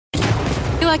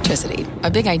Electricity,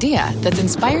 a big idea that's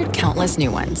inspired countless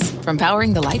new ones. From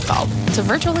powering the light bulb to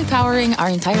virtually powering our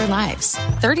entire lives.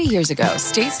 30 years ago,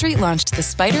 State Street launched the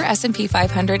Spider S&P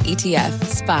 500 ETF,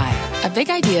 SPY. A big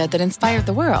idea that inspired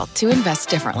the world to invest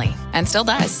differently. And still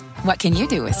does. What can you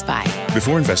do with SPY?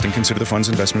 Before investing, consider the fund's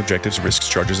investment objectives, risks,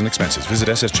 charges, and expenses. Visit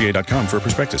ssga.com for a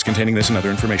prospectus containing this and other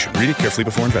information. Read it carefully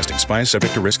before investing. SPY is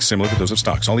subject to risks similar to those of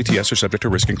stocks. All ETFs are subject to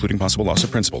risk, including possible loss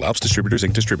of principal. Alps Distributors,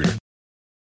 Inc. Distributor.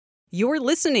 You're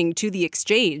listening to The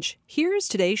Exchange. Here's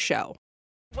today's show.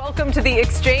 Welcome to The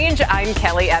Exchange. I'm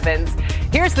Kelly Evans.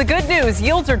 Here's the good news.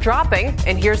 Yields are dropping.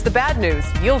 And here's the bad news.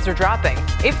 Yields are dropping.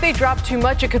 If they drop too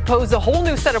much, it could pose a whole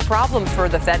new set of problems for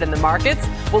the Fed and the markets.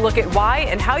 We'll look at why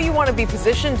and how you want to be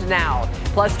positioned now.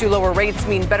 Plus, do lower rates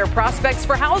mean better prospects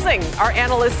for housing? Our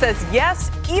analyst says yes,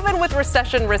 even with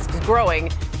recession risks growing.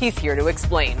 He's here to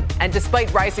explain. And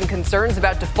despite rising concerns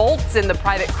about defaults in the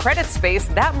private credit space,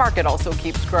 that market also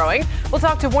keeps growing. We'll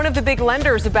talk to one of the big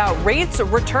lenders about rates,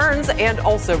 returns, and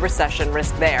also recession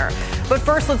risk there. But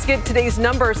first, let's get today's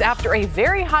numbers after a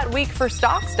very hot week for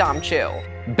stocks, Dom Chu.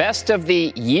 Best of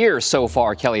the year so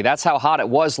far, Kelly. That's how hot it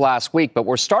was last week. But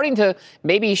we're starting to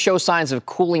maybe show signs of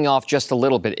cooling off just a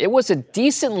little bit. It was a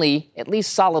decently, at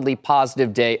least solidly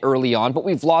positive day early on, but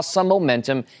we've lost some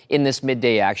momentum in this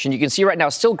midday action. You can see right now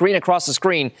still green across the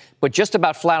screen, but just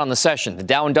about flat on the session. The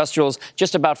Dow Industrials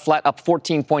just about flat, up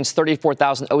 14 points,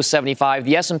 34,075.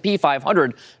 The S&P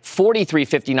 500,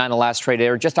 43.59 the last trade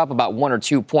there, just up about 1 or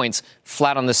 2 points,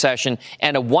 flat on the session.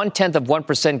 And a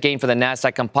 0.1% gain for the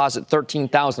NASDAQ Composite,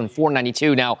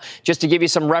 13,492. Now, just to give you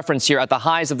some reference here, at the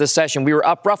highs of the session, we were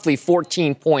up roughly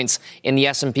 14 points in the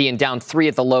S&P and down 3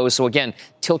 at the lows. So again,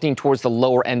 tilting towards the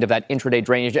lower end of that intraday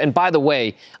drainage. And by the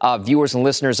way, viewers and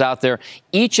listeners out there,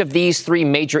 each of these 3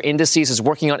 major indices is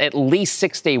working on at least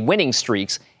 6-day winning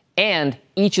streaks. And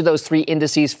each of those 3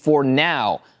 indices for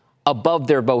now above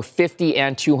their both 50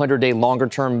 and 200-day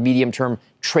longer-term, medium-term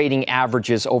trading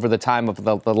averages over the time of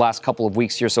the last couple of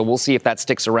weeks here. So we'll see if that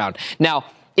sticks around. Now,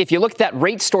 if you look at that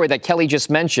rate story that Kelly just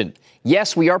mentioned,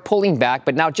 yes, we are pulling back,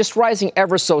 but now just rising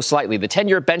ever so slightly. The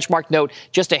 10-year benchmark note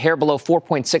just a hair below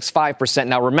 4.65%.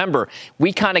 Now, remember,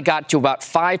 we kind of got to about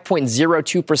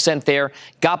 5.02% there,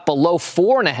 got below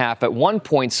 4.5% at one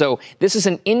point. So this is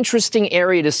an interesting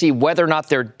area to see whether or not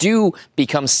there do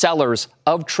become sellers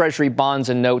of Treasury bonds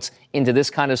and notes into this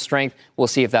kind of strength. We'll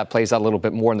see if that plays out a little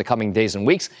bit more in the coming days and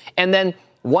weeks. And then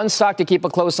one stock to keep a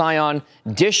close eye on,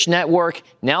 Dish Network,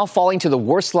 now falling to the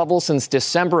worst level since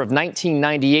December of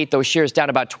 1998. Those shares down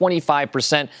about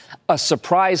 25%. A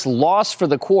surprise loss for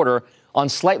the quarter on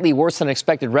slightly worse than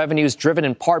expected revenues, driven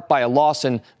in part by a loss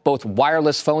in both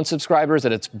wireless phone subscribers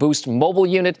at its Boost mobile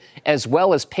unit, as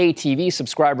well as pay TV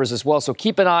subscribers as well. So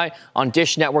keep an eye on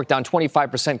Dish Network, down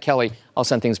 25%. Kelly, I'll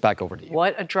send things back over to you.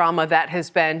 What a drama that has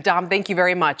been. Dom, thank you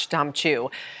very much, Dom Chu.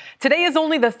 Today is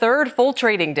only the third full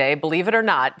trading day, believe it or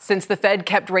not, since the Fed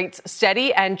kept rates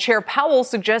steady and Chair Powell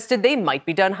suggested they might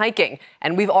be done hiking.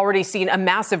 And we've already seen a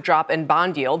massive drop in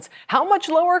bond yields. How much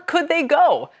lower could they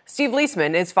go? Steve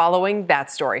Leisman is following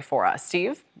that story for us.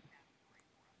 Steve?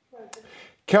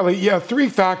 Kelly, 3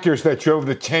 factors that drove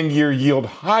the 10-year yield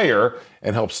higher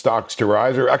and helped stocks to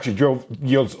rise, or actually drove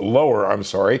yields lower, and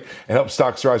helped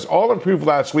stocks to rise. All improved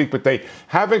last week, but they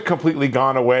haven't completely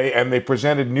gone away, and they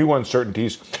presented new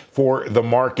uncertainties for the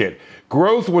market.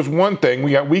 Growth was one thing.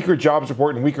 We got weaker jobs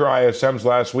report and weaker ISMs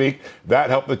last week. That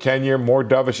helped the 10-year, more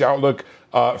dovish outlook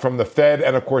from the Fed,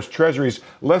 and of course, Treasuries,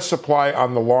 less supply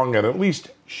on the long end, at least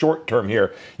short term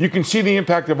here. You can see the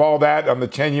impact of all that on the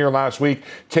 10-year last week,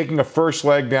 taking a first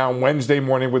leg down Wednesday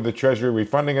morning with the Treasury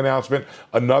refunding announcement,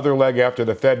 another leg after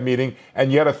the Fed meeting, and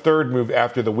yet a third move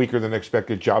after the weaker than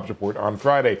expected jobs report on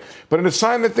Friday. But in a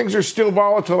sign that things are still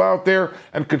volatile out there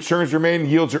and concerns remain,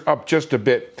 yields are up just a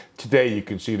bit today, you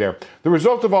can see there. The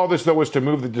result of all this, though, was to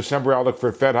move the December outlook for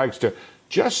Fed hikes to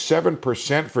just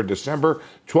 7% for December,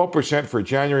 12% for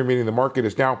January, meaning the market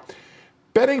is now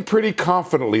betting pretty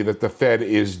confidently that the Fed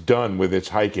is done with its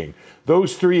hiking.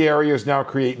 Those 3 areas now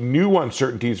create new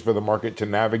uncertainties for the market to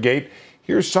navigate.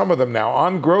 Here's some of them now.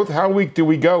 On growth, how weak do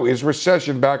we go? Is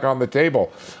recession back on the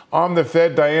table? On the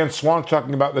Fed, Diane Swank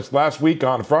talking about this last week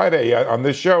on Friday on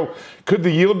this show. Could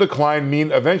the yield decline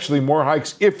mean eventually more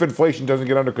hikes if inflation doesn't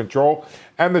get under control?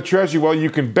 And the Treasury, well, you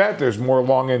can bet there's more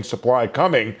long-end supply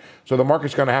coming. So the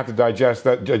market's going to have to digest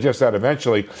that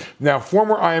eventually. Now,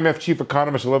 former IMF chief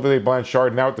economist Olivier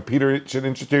Blanchard, now at the Peterson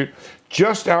Institute,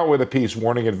 just out with a piece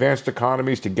warning advanced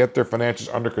economies to get their finances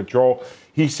under control.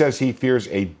 He says he fears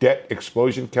a debt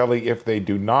explosion, Kelly, if they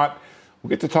do not. We'll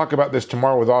get to talk about this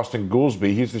tomorrow with Austin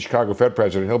Goolsbee. He's the Chicago Fed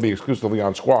president. He'll be exclusively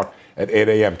on Squawk at 8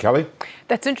 a.m. Kelly?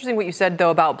 That's interesting what you said,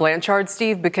 though, about Blanchard,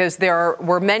 Steve, because there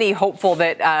were many hopeful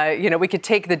that, we could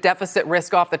take the deficit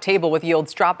risk off the table with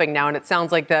yields dropping now. And it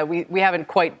sounds like that we haven't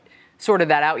quite sorted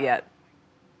that out yet.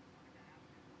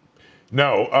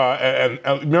 No. And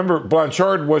remember,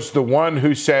 Blanchard was the one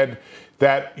who said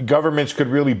that governments could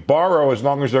really borrow as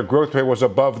long as their growth rate was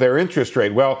above their interest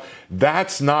rate. Well,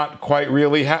 that's not quite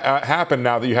really happened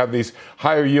now that you have these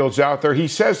higher yields out there. He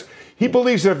says he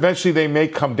believes that eventually they may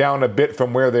come down a bit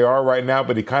from where they are right now,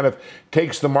 but he kind of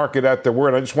takes the market at their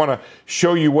word. I just want to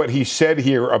show you what he said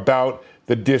here about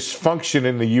the dysfunction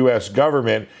in the U.S.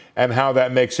 government and how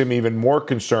that makes him even more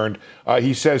concerned.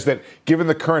 He says that given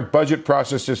the current budget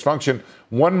process dysfunction,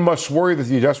 one must worry that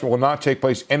the adjustment will not take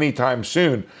place anytime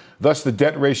soon. Thus, the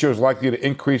debt ratio is likely to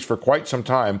increase for quite some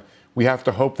time. We have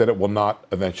to hope that it will not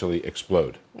eventually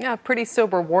explode. Yeah, pretty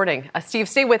sober warning. Steve,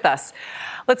 stay with us.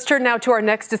 Let's turn now to our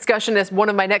next discussion as one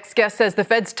of my next guests says the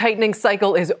Fed's tightening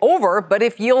cycle is over, but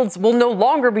if yields will no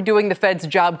longer be doing the Fed's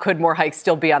job, could more hikes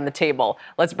still be on the table?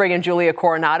 Let's bring in Julia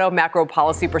Coronado, Macro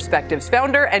Policy Perspectives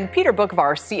founder, and Peter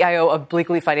Boockvar, CIO of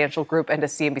Bleakley Financial Group and a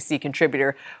CNBC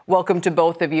contributor. Welcome to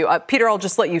both of you. Peter, I'll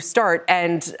just let you start.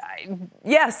 And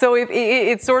so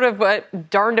it's sort of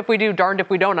darned if we do, darned if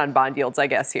we don't on bond yields, I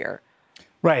guess, here.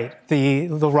 Right. The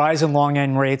rise in long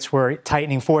end rates were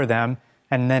tightening for them.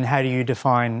 And then how do you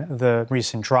define the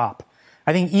recent drop?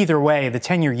 I think either way, the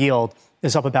 10-year yield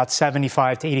is up about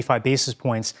 75 to 85 basis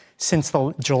points since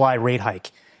the July rate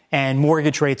hike. And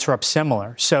mortgage rates are up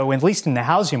similar. So at least in the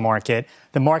housing market,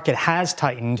 the market has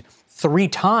tightened 3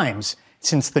 times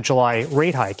since the July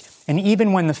rate hike. And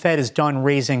even when the Fed is done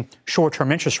raising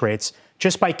short-term interest rates,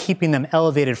 just by keeping them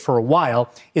elevated for a while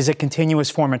is a continuous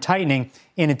form of tightening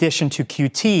in addition to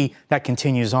QT that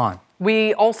continues on.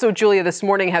 We also, Julia, this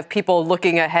morning have people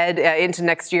looking ahead into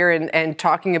next year and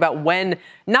talking about when,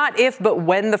 not if, but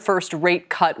when the first rate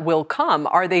cut will come.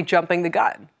 Are they jumping the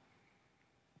gun?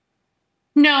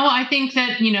 No, I think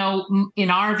that, in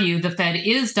our view, the Fed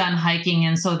is done hiking.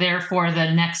 And so therefore,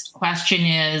 the next question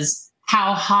is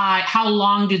how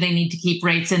long do they need to keep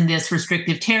rates in this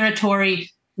restrictive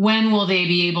territory? When will they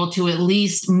be able to at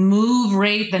least move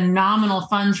the nominal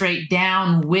funds rate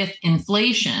down with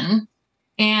inflation?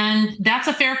 And that's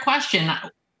a fair question.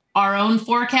 Our own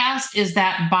forecast is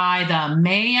that by the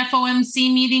May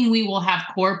FOMC meeting, we will have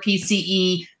core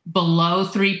PCE below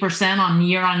 3% on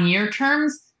year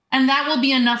terms. And that will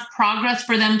be enough progress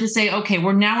for them to say, okay,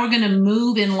 we're going to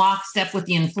move in lockstep with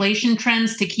the inflation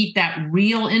trends to keep that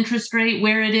real interest rate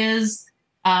where it is,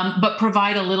 but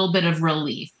provide a little bit of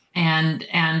relief. And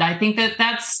I think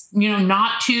that's,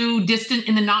 not too distant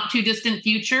in the not too distant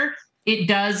future. It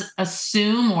does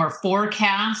assume or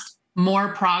forecast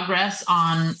more progress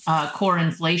on core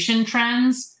inflation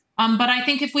trends. But I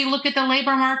think if we look at the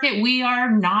labor market,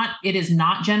 it is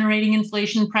not generating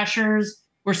inflation pressures.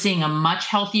 We're seeing a much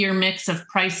healthier mix of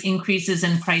price increases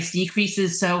and price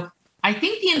decreases. So I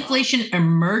think the inflation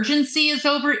emergency is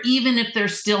over, even if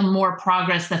there's still more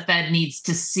progress the Fed needs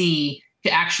to see to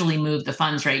actually move the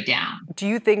funds rate down. Do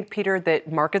you think, Peter,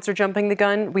 that markets are jumping the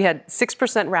gun? We had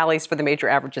 6% rallies for the major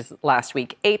averages last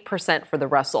week, 8% for the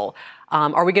Russell.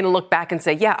 Are we going to look back and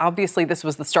say, yeah, obviously this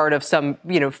was the start of some,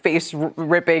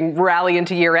 face-ripping rally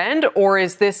into year end? Or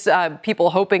is this people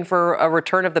hoping for a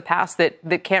return of the past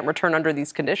that can't return under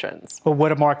these conditions? Well,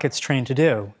 what are markets trained to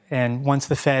do? And once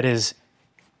the Fed is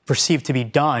perceived to be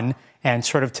done and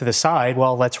sort of to the side,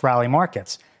 well, let's rally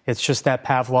markets. It's just that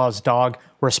Pavlov's dog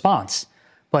response.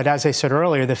 But as I said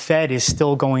earlier, the Fed is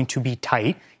still going to be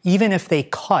tight, even if they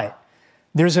cut.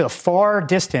 There's a far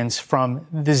distance from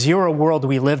the zero world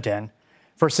we lived in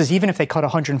versus even if they cut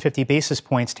 150 basis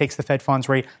points, takes the Fed funds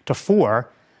rate to 4,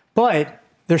 but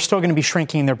they're still going to be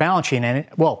shrinking their balance sheet. And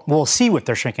we'll see what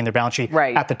they're shrinking their balance sheet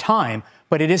at the time,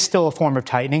 but it is still a form of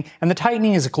tightening. And the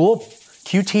tightening is global.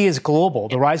 QT is global.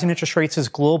 The rise in interest rates is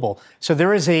global. So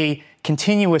there is a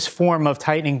continuous form of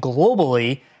tightening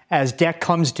globally as debt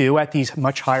comes due at these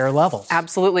much higher levels.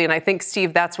 Absolutely. And I think,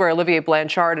 Steve, that's where Olivier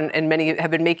Blanchard and many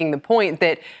have been making the point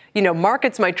that,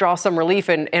 markets might draw some relief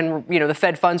in the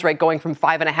Fed funds rate going from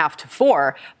 5.5 to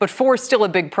 4, but 4 is still a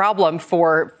big problem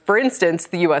for instance,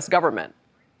 the U.S. government.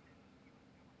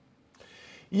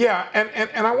 Yeah.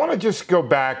 And I want to just go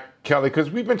back, Kelly, because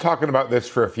we've been talking about this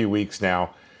for a few weeks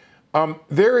now.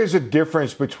 There is a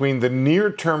difference between the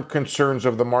near-term concerns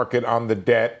of the market on the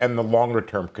debt and the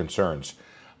longer-term concerns.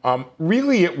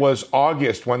 Really, it was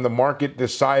August when the market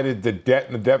decided the debt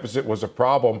and the deficit was a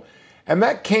problem. And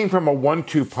that came from a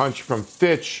 1-2 punch from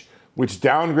Fitch, which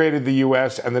downgraded the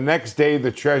U.S. And the next day,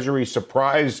 the Treasury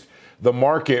surprised the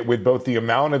market with both the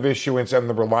amount of issuance and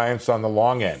the reliance on the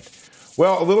long end.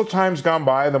 Well, a little time's gone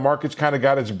by. The market's kind of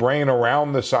got its brain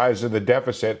around the size of the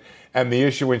deficit and the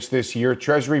issuance this year.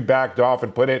 Treasury backed off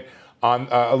and put it on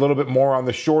a little bit more on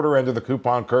the shorter end of the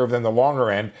coupon curve than the longer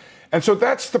end. And so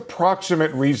that's the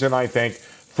proximate reason, I think,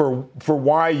 for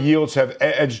why yields have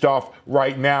edged off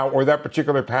right now, or that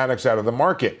particular panic's out of the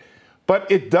market. But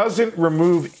it doesn't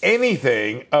remove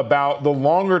anything about the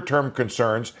longer term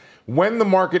concerns. When the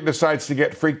market decides to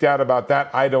get freaked out about that,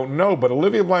 I don't know. But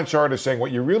Olivia Blanchard is saying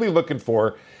what you're really looking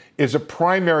for is a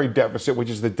primary deficit, which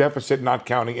is the deficit not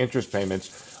counting interest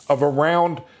payments, of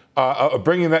around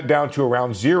bringing that down to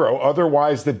around zero.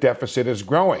 Otherwise, the deficit is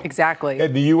growing. Exactly.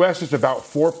 In the U.S., it's about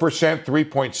 4%,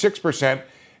 3.6%.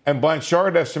 And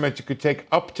Blanchard estimates it could take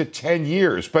up to 10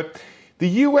 years. But the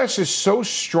U.S. is so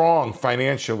strong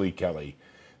financially, Kelly,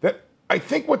 that I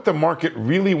think what the market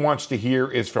really wants to hear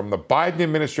is from the Biden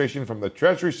administration, from the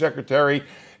Treasury Secretary,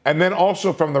 and then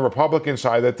also from the Republican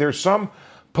side, that there's some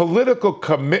political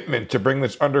commitment to bring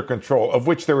this under control, of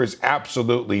which there is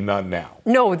absolutely none now.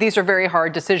 No, these are very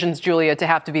hard decisions, Julia, to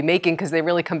have to be making, because they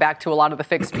really come back to a lot of the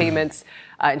fixed payments,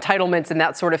 entitlements, and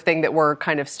that sort of thing that we're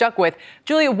kind of stuck with.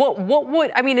 Julia, what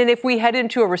would, I mean, and if we head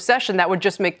into a recession, that would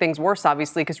just make things worse,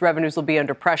 obviously, because revenues will be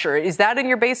under pressure. Is that in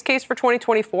your base case for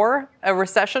 2024, a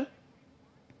recession?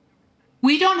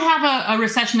 We don't have a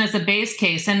recession as a base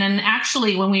case. And then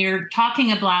actually, when we are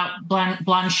talking about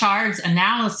Blanchard's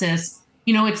analysis,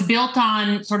 you know, it's built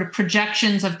on sort of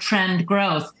projections of trend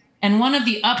growth. And one of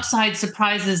the upside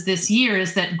surprises this year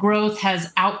is that growth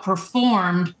has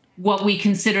outperformed what we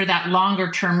consider that longer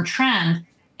term trend.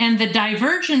 And the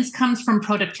divergence comes from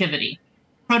productivity.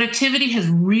 Productivity has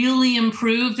really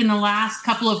improved in the last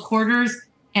couple of quarters.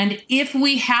 And if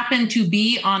we happen to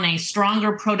be on a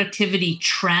stronger productivity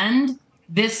trend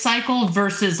this cycle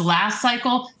versus last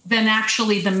cycle, then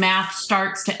actually the math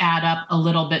starts to add up a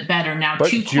little bit better. Now, but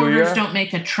 2 quarters don't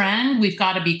make a trend. We've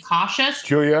got to be cautious.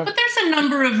 Julia? But there's a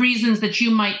number of reasons that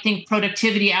you might think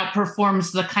productivity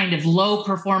outperforms the kind of low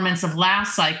performance of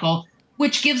last cycle,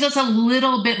 which gives us a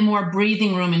little bit more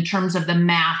breathing room in terms of the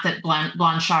math that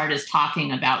Blanchard is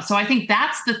talking about. So I think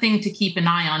that's the thing to keep an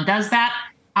eye on. Does that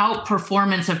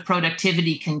outperformance of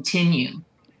productivity continue?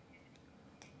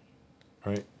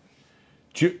 Right.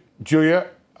 Julia,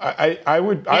 I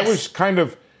was kind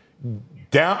of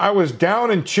down. I was down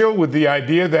and chill with the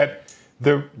idea that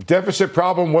the deficit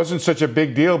problem wasn't such a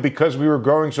big deal because we were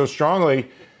growing so strongly.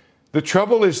 The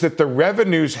trouble is that the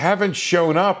revenues haven't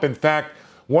shown up. In fact,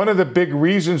 one of the big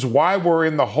reasons why we're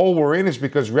in the hole we're in is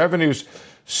because revenues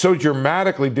so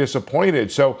dramatically disappointed.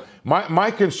 So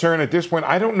my concern at this point,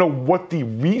 I don't know what the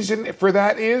reason for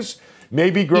that is.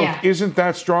 Maybe growth isn't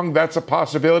that strong. That's a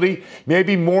possibility.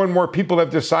 Maybe more and more people have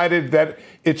decided that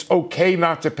it's okay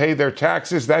not to pay their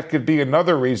taxes. That could be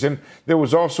another reason. There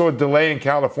was also a delay in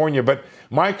California. But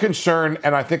my concern,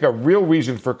 and I think a real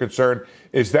reason for concern,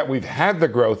 is that we've had the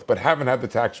growth but haven't had the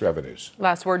tax revenues.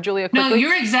 Last word, Julia, quickly. No,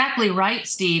 you're exactly right,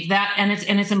 Steve. That and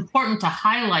it's important to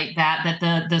highlight that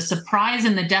the surprise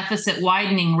in the deficit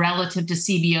widening relative to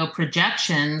CBO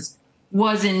projections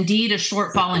was indeed a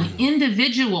shortfall in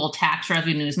individual tax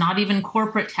revenues, not even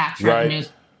corporate tax revenues,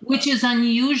 which is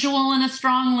unusual in a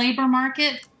strong labor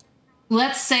market.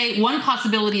 Let's say one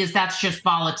possibility is that's just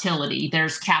volatility.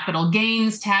 There's capital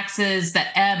gains taxes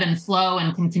that ebb and flow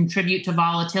and can contribute to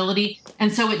volatility.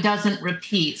 And so it doesn't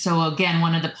repeat. So again,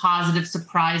 one of the positive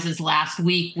surprises last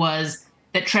week was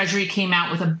that Treasury came out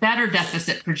with a better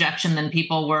deficit projection than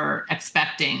people were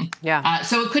expecting.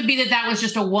 So it could be that was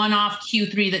just a one-off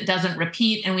Q3 that doesn't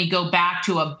repeat, and we go back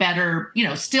to a better,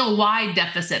 still wide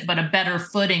deficit, but a better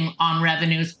footing on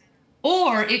revenues.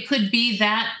 Or it could be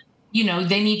that,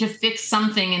 they need to fix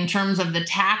something in terms of the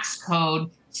tax code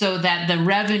so that the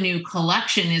revenue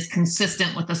collection is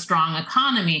consistent with a strong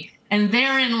economy. And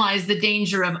therein lies the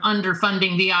danger of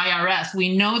underfunding the IRS.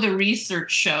 We know the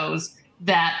research shows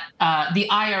that the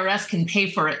IRS can pay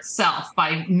for itself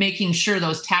by making sure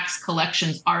those tax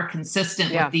collections are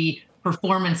consistent with the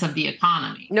performance of the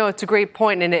economy. No, it's a great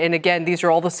point. And again, these are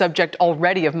all the subject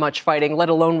already of much fighting, let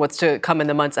alone what's to come in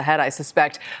the months ahead, I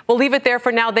suspect. We'll leave it there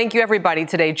for now. Thank you, everybody,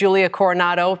 today. Julia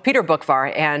Coronado, Peter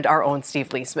Bookvar, and our own Steve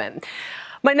Leisman.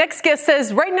 My next guest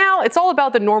says right now it's all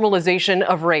about the normalization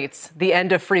of rates, the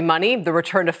end of free money, the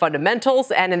return to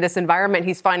fundamentals. And in this environment,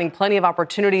 he's finding plenty of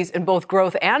opportunities in both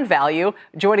growth and value.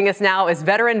 Joining us now is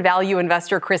veteran value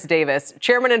investor Chris Davis,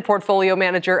 chairman and portfolio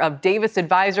manager of Davis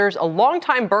Advisors, a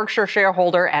longtime Berkshire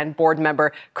shareholder and board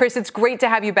member. Chris, it's great to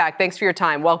have you back. Thanks for your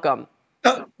time. Welcome.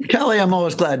 Kelly, I'm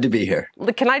always glad to be here.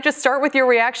 Can I just start with your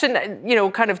reaction,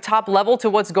 kind of top level to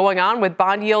what's going on with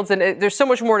bond yields? And there's so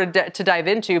much more to dive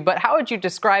into, but how would you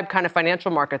describe kind of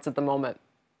financial markets at the moment?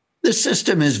 The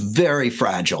system is very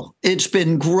fragile. It's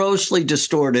been grossly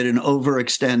distorted and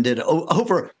overextended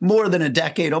over more than a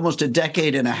decade, almost a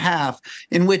decade and a half,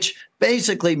 in which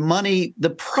basically money, the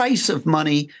price of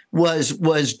money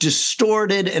was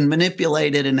distorted and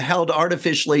manipulated and held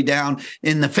artificially down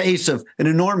in the face of an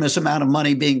enormous amount of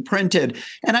money being printed.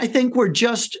 And I think we're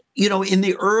just, in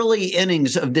the early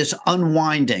innings of this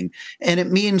unwinding. And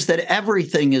it means that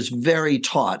everything is very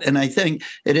taut. And I think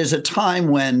it is a time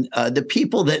when the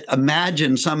people that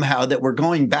imagine somehow that we're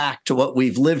going back to what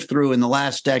we've lived through in the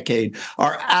last decade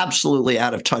are absolutely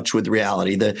out of touch with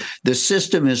reality. The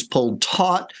system is pulled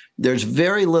taut. There's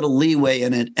very little leeway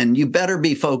in it, and you better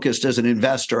be focused as an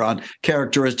investor on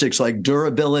characteristics like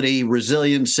durability,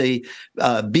 resiliency.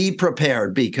 Be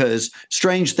prepared, because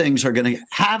strange things are going to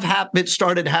have happened,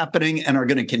 started happening, and are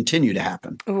going to continue to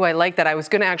happen. Ooh, I like that. I was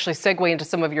going to actually segue into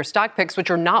some of your stock picks, which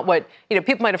are not what,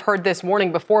 people might have heard this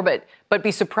warning before, but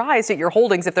be surprised at your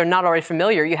holdings if they're not already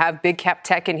familiar. You have big cap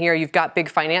tech in here. You've got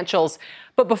big financials.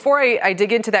 But before I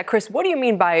dig into that, Chris, what do you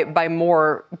mean by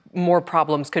more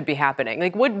problems could be happening?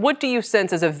 Like, what do you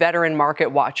sense as a veteran market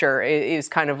watcher is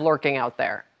kind of lurking out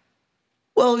there?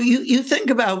 Well, you think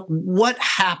about what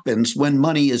happens when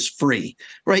money is free,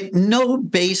 right? No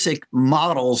basic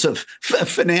models of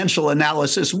financial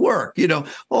analysis work.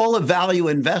 All of value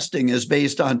investing is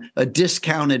based on a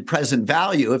discounted present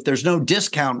value. If there's no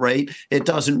discount rate, it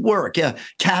doesn't work. Yeah,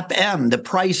 CAPM, the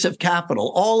price of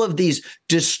capital, all of these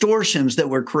distortions that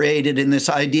were created in this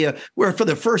idea where for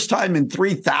the first time in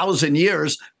 3,000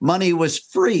 years, money was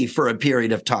free for a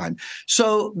period of time.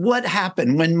 So what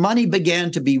happened when money began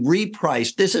to be repriced?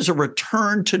 This is a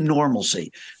return to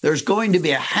normalcy. There's going to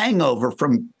be a hangover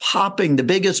from popping the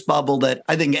biggest bubble that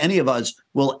I think any of us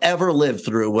will ever live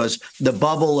through, was the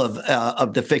bubble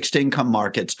of the fixed income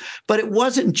markets. But it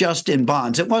wasn't just in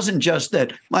bonds. It wasn't just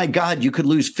that, my God, you could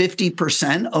lose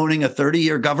 50% owning a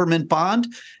 30-year government bond.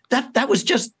 That was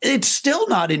just, it's still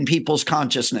not in people's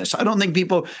consciousness. I don't think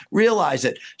people realize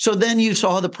it. So then you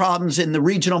saw the problems in the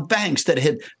regional banks that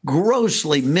had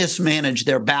grossly mismanaged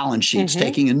their balance sheets,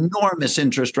 taking enormous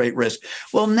interest rate risk.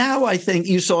 Well, now I think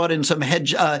you saw it in some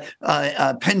hedge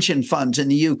pension funds in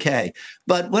the UK.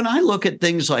 But when I look at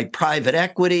things like private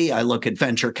equity, I look at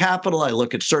venture capital, I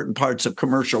look at certain parts of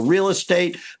commercial real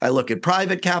estate, I look at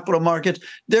private capital markets,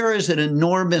 there is an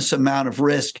enormous amount of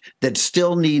risk that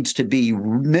still needs to be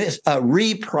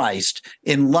repriced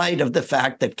in light of the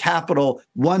fact that capital,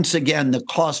 once again, the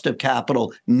cost of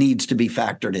capital needs to be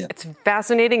factored in. It's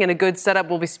fascinating and a good setup.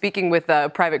 We'll be speaking with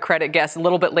a private credit guest a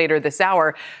little bit later this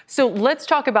hour. So let's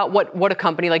talk about what a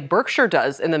company like Berkshire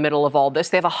does in the middle of all this.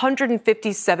 They have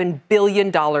 $157 billion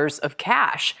of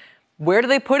cash. Where do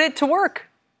they put it to work?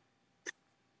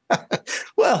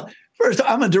 Well, first,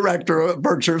 I'm a director of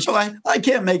Berkshire, so I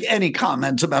can't make any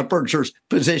comments about Berkshire's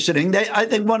positioning. I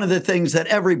think one of the things that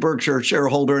every Berkshire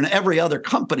shareholder and every other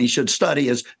company should study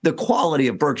is the quality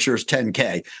of Berkshire's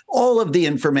 10K. All of the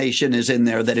information is in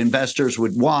there that investors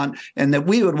would want and that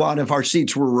we would want if our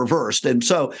seats were reversed. And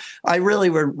so I really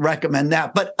would recommend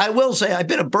that. But I will say I've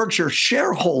been a Berkshire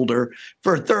shareholder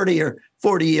for 30 or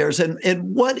 40 years. And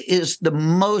what is the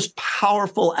most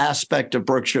powerful aspect of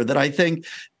Berkshire that I think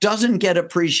doesn't get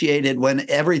appreciated when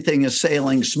everything is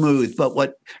sailing smooth, but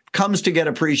what comes to get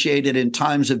appreciated in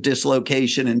times of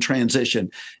dislocation and transition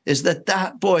is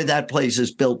that place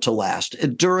is built to last.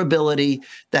 Durability,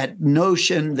 that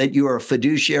notion that you are a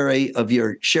fiduciary of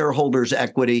your shareholders'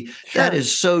 equity, that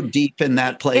is so deep in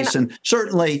that place. And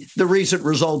certainly the recent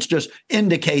results just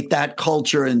indicate that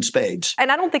culture in spades.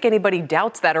 And I don't think anybody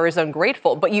doubts that or is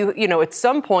ungrateful. But you at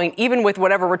some point, even with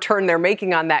whatever return they're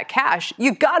making on that cash,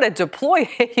 you got to deploy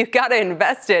it. You got to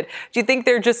invest it. Do you think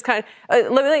they're just kind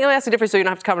of, let me ask you different so you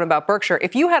don't have to comment about Berkshire.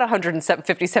 If you had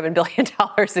 $157 billion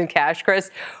in cash, Chris,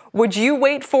 would you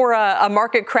wait for a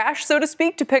market crash, so to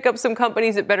speak, to pick up some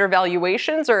companies at better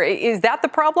valuations? Or is that the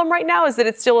problem right now? Is that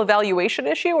it's still a valuation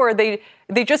issue, or are they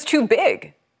just too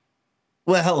big?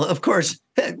 Well, of course,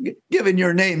 given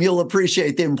your name, you'll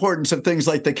appreciate the importance of things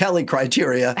like the Kelly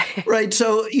criteria, right?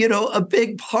 So, a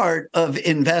big part of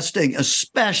investing,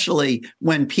 especially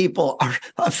when people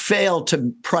fail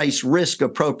to price risk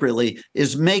appropriately,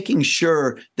 is making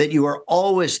sure that you are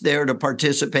always there to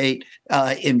participate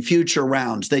in future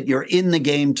rounds, that you're in the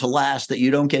game to last, that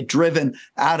you don't get driven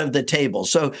out of the table.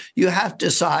 So you have to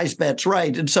size bets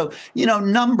right. And so,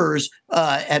 numbers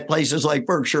at places like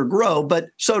Berkshire grow, but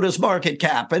so does market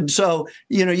cap. And so,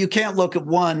 you can't look at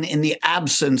one in the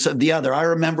absence of the other. I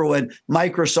remember when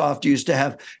Microsoft used to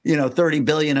have, $30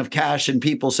 billion of cash and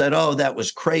people said, oh, that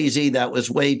was crazy. That was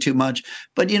way too much.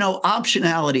 But,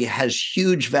 optionality has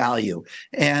huge value.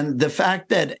 And the fact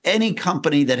that any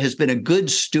company that has been a good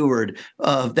steward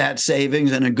of that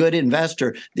savings and a good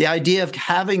investor, the idea of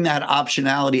having that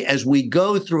optionality as we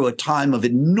go through a time of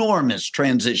enormous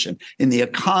transition in the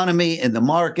economy, in the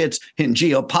markets, in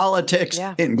geopolitics,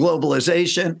 in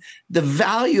globalization, the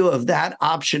value of that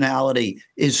optionality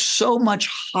is so much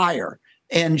higher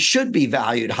and should be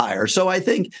valued higher. So I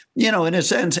think, in a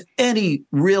sense, any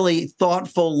really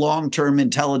thoughtful, long-term,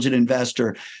 intelligent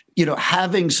investor,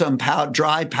 having some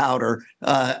dry powder,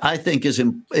 I think is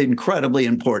incredibly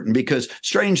important because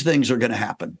strange things are going to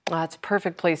happen. That's a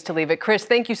perfect place to leave it. Chris,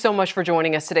 thank you so much for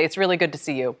joining us today. It's really good to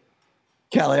see you.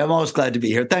 Kelly, I'm always glad to be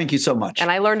here. Thank you so much.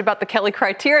 And I learned about the Kelly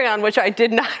criterion, which I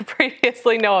did not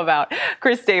previously know about.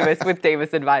 Chris Davis with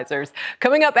Davis Advisors.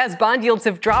 Coming up, as bond yields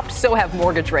have dropped, so have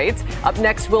mortgage rates. Up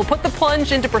next, we'll put the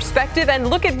plunge into perspective and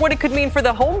look at what it could mean for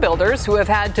the home builders who have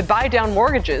had to buy down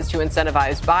mortgages to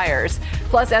incentivize buyers.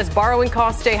 Plus, as borrowing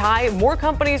costs stay high, more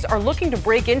companies are looking to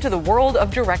break into the world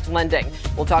of direct lending.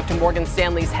 We'll talk to Morgan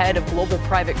Stanley's head of global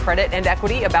private credit and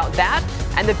equity about that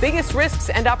and the biggest risks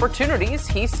and opportunities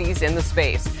he sees in the space.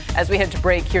 As we head to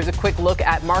break, here's a quick look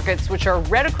at markets, which are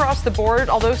red across the board,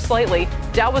 although slightly.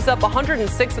 Dow was up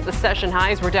 106 at the session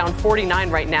highs. We're down 49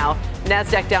 right now.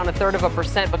 NASDAQ down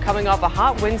 0.33%, but coming off a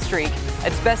hot win streak.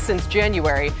 It's best since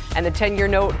January. And the 10-year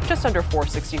note just under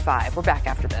 465. We're back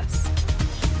after this.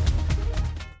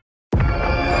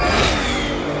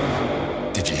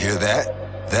 Did you hear that?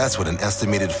 That's what an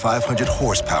estimated 500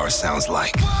 horsepower sounds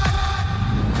like.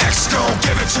 Next, go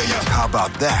give it to you. How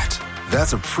about that?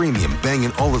 That's a premium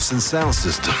Bang & Olufsen sound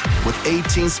system with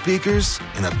 18 speakers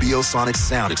and a Biosonic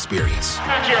sound experience.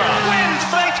 And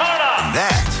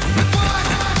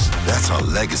that's our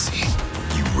legacy.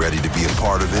 You ready to be a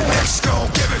part of it? Let's go,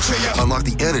 give it to you. Unlock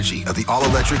the energy of the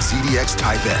all-electric ZDX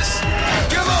Type S.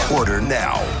 Order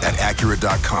now at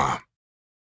Acura.com.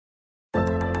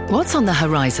 What's on the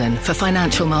horizon for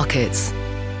financial markets?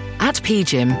 At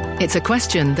PGIM, it's a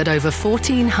question that over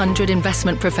 1,400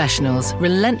 investment professionals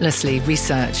relentlessly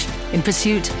research in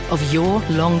pursuit of your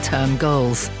long-term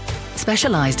goals.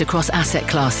 Specialized across asset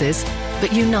classes,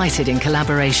 but united in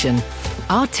collaboration,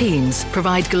 our teams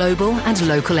provide global and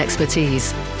local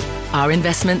expertise. Our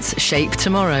investments shape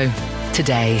tomorrow,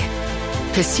 today.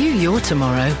 Pursue your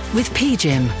tomorrow with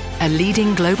PGIM, a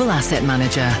leading global asset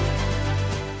manager.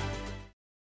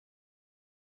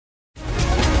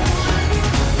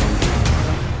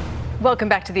 Welcome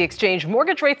back to The Exchange.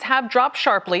 Mortgage rates have dropped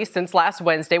sharply since last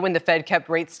Wednesday when the Fed kept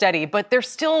rates steady, but they're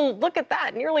still, look at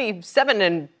that, nearly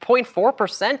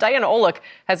 7.4%. Diana Olick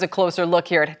has a closer look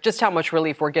here at just how much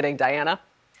relief we're getting. Diana?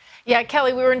 Yeah,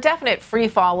 Kelly, we were in definite free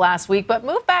fall last week, but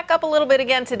moved back up a little bit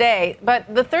again today.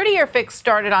 But the 30-year fix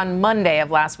started on Monday of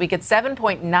last week at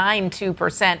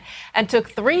 7.92% and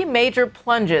took three major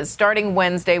plunges, starting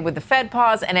Wednesday with the Fed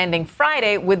pause and ending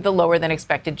Friday with the lower than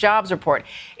expected jobs report.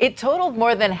 It totaled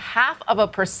more than half of a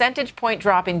percentage point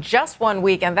drop in just 1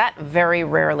 week, and that very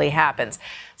rarely happens.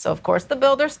 So, of course, the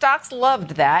builder stocks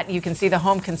loved that. You can see the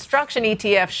home construction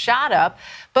ETF shot up.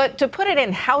 But to put it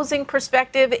in housing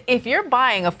perspective, if you're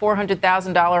buying a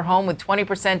 $400,000 home with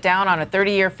 20% down on a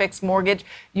 30-year fixed mortgage,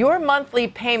 your monthly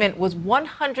payment was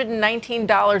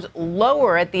 $119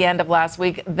 lower at the end of last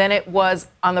week than it was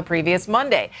on the previous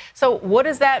Monday. So what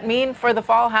does that mean for the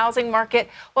fall housing market?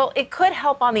 Well, it could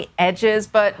help on the edges,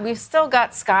 but we've still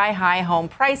got sky-high home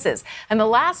prices. And the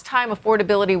last time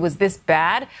affordability was this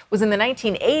bad was in the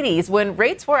 1980s when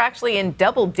rates were actually in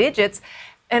double digits.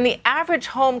 And the average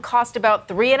home cost about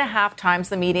 3.5 times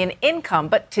the median income.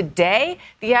 But today,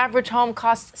 the average home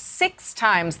costs 6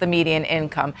 times the median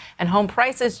income. And home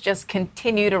prices just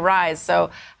continue to rise. So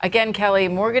again, Kelly,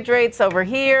 mortgage rates over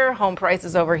here, home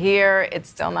prices over here. It's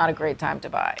still not a great time to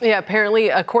buy. Yeah, apparently,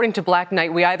 according to Black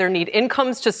Knight, we either need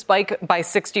incomes to spike by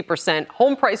 60%,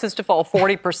 home prices to fall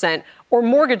 40%, or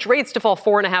mortgage rates to fall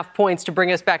 4.5 points to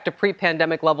bring us back to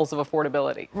pre-pandemic levels of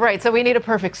affordability. Right. So we need a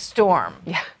perfect storm.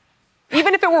 Yeah.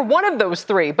 Even if it were one of those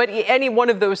three, but any one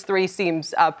of those three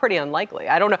seems pretty unlikely.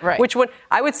 I don't know which one.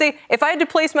 I would say if I had to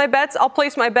place my bets, I'll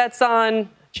place my bets on,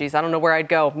 I don't know where I'd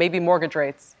go. Maybe mortgage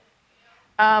rates.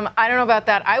 I don't know about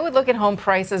that. I would look at home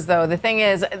prices, though. The thing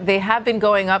is, they have been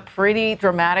going up pretty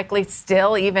dramatically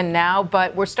still, even now,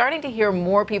 but we're starting to hear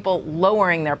more people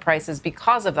lowering their prices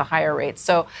because of the higher rates.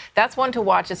 So that's one to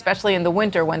watch, especially in the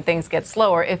winter when things get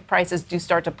slower, if prices do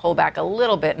start to pull back a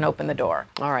little bit and open the door.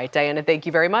 All right, Diana, thank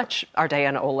you very much. Our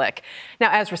Diana Olick.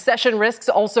 Now, as recession risks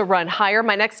also run higher,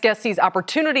 my next guest sees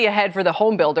opportunity ahead for the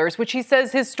home builders, which he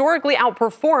says historically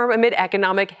outperform amid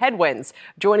economic headwinds.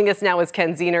 Joining us now is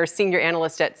Ken Ziener, senior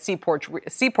analyst at Seaport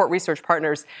Research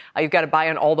Partners. You've got a buy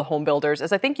on all the home builders,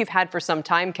 as I think you've had for some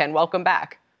time, Ken. Welcome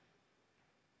back.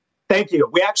 Thank you.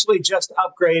 We actually just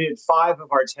upgraded 5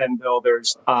 of our 10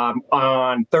 builders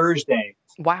on Thursday.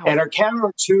 Wow. And our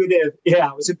counterintuitive,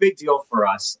 it was a big deal for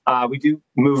us. We do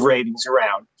move ratings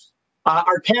around.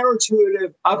 Our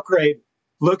counterintuitive upgrade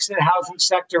looks at housing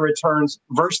sector returns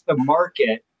versus the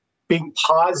market being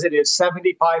positive 75%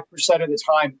 of the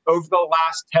time over the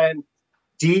last 10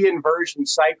 de-inversion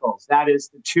cycles. That is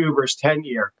the 2 versus 10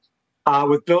 year,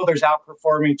 with builders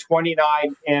outperforming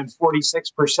 29 and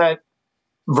 46%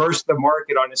 versus the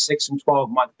market on a 6 and 12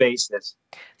 month basis.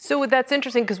 So that's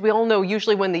interesting because we all know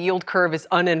usually when the yield curve is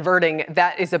uninverting,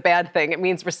 that is a bad thing. It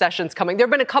means recession's coming. There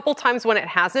have been a couple times when it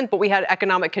hasn't, but we had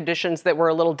economic conditions that were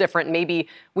a little different. Maybe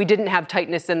we didn't have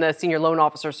tightness in the senior loan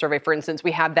officer survey, for instance.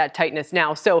 We have that tightness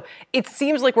now. So it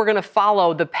seems like we're going to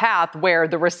follow the path where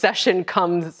the recession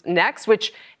comes next,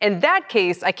 which in that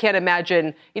case, I can't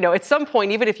imagine, at some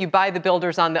point, even if you buy the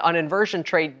builders on the uninversion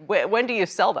trade, when do you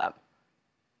sell them?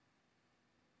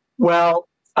 Well,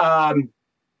 the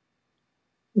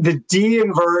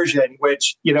de-inversion,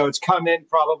 which, it's come in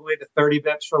probably to 30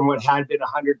 bips from what had been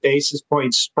 100 basis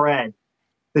points spread.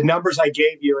 The numbers I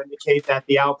gave you indicate that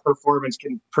the outperformance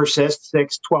can persist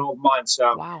 6, 12 months.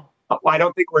 So wow. I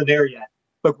don't think we're there yet.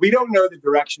 Look, we don't know the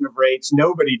direction of rates.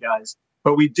 Nobody does.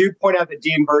 But we do point out that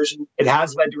de-inversion, it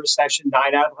has led to recession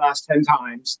 9 out of the last 10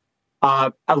 times.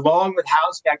 Along with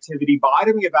housing activity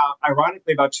bottoming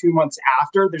ironically, about 2 months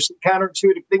after. There's some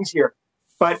counterintuitive things here.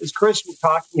 But as Chris was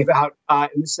talking about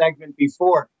in the segment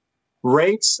before,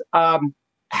 rates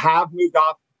have moved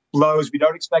off lows. We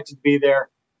don't expect it to be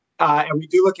there. And we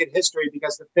do look at history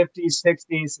because the 50s,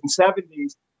 60s, and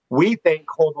 70s, we think,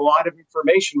 hold a lot of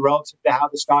information relative to how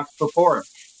the stocks perform.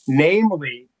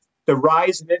 Namely, the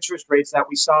rise in interest rates that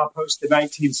we saw post the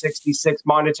 1966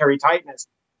 monetary tightness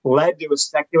led to a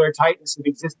secular tightness of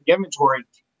existing inventory.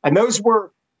 And those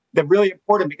were really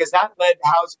important because that led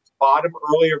housing to bottom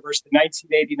earlier versus the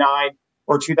 1989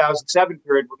 or 2007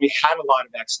 period when we had a lot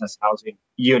of excess housing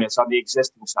units on the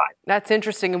existing side. That's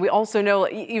interesting. And we also know,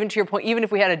 even to your point, even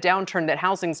if we had a downturn, that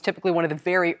housing is typically one of the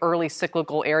very early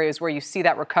cyclical areas where you see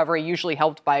that recovery, usually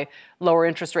helped by lower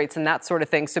interest rates and that sort of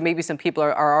thing. So maybe some people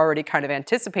are already kind of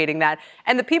anticipating that.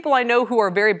 And the people I know who are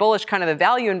very bullish, kind of the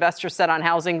value investor set on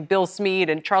housing, Bill Smead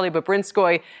and Charlie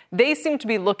Babrinskoy, they seem to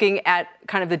be looking at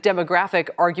kind of the demographic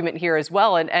argument here as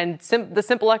well and the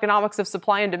simple economics of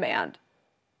supply and demand.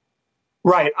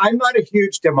 Right. I'm not a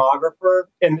huge demographer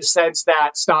in the sense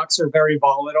that stocks are very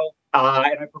volatile,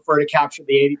 and I prefer to capture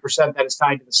the 80% that is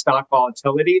tied to the stock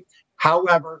volatility.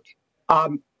 However,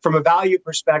 from a value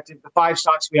perspective, the 5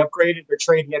 stocks we upgraded are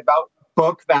trading at about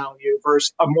book value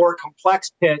versus a more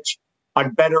complex pitch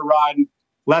on better run,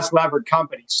 less levered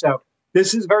companies. So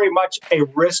this is very much a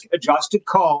risk-adjusted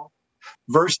call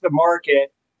versus the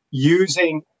market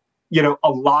using, a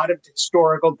lot of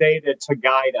historical data to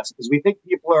guide us because we think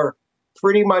people are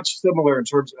pretty much similar in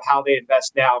terms of how they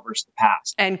invest now versus the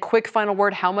past. And quick final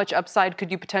word, how much upside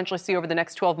could you potentially see over the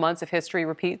next 12 months if history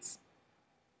repeats?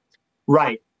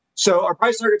 Right. So our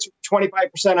price target's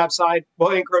 25% upside.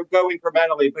 We'll go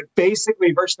incrementally, but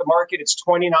basically versus the market, it's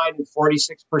 29 and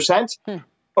 46%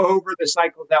 over the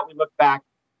cycle that we look back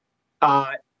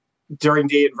during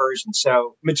de-inversion.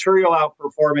 So material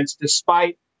outperformance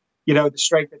despite, the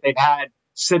strength that they've had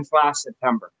since last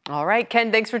September. All right, Ken,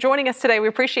 thanks for joining us today. We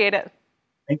appreciate it.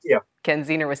 Thank you. Ken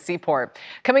Ziener with Seaport.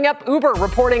 Coming up, Uber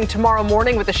reporting tomorrow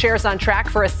morning with the shares on track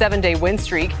for a 7-day win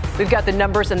streak. We've got the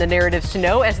numbers and the narratives to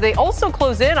know as they also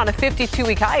close in on a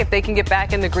 52-week high if they can get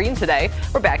back in the green today.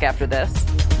 We're back after this.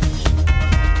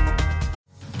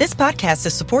 This podcast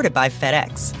is supported by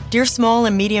FedEx. Dear small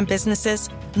and medium businesses,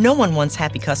 no one wants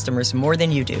happy customers more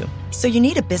than you do. So you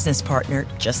need a business partner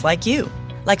just like you.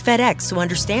 Like FedEx, who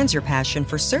understands your passion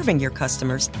for serving your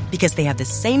customers because they have the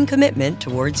same commitment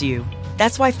towards you.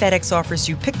 That's why FedEx offers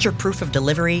you picture proof of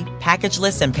delivery,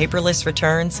 packageless and paperless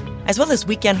returns, as well as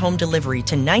weekend home delivery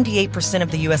to 98%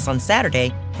 of the U.S. on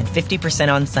Saturday and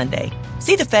 50% on Sunday.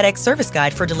 See the FedEx service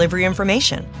guide for delivery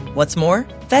information. What's more,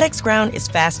 FedEx Ground is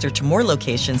faster to more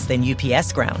locations than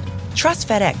UPS Ground. Trust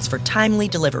FedEx for timely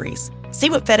deliveries. See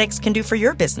what FedEx can do for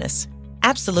your business.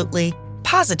 Absolutely,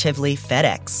 positively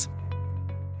FedEx.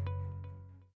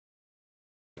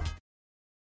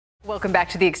 Welcome back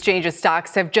to the exchange's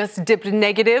stocks have just dipped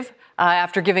negative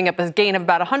after giving up a gain of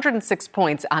about 106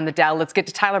 points on the Dow. Let's get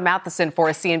to Tyler Matheson for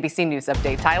a CNBC News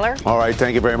update. Tyler? All right.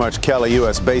 Thank you very much, Kelly.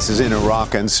 U.S. bases in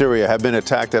Iraq and Syria have been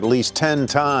attacked at least 10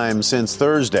 times since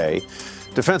Thursday.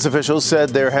 Defense officials said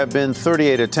there have been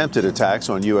 38 attempted attacks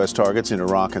on U.S. targets in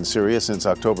Iraq and Syria since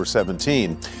October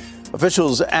 17.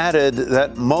 Officials added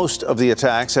that most of the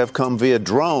attacks have come via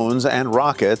drones and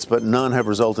rockets, but none have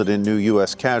resulted in new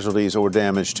U.S. casualties or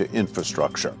damage to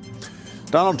infrastructure.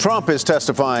 Donald Trump is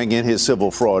testifying in his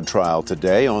civil fraud trial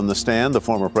today. On the stand, the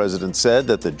former president said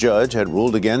that the judge had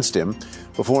ruled against him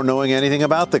before knowing anything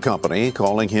about the company,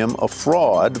 calling him a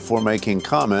fraud for making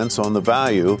comments on the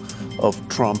value of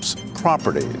Trump's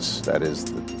properties. That is,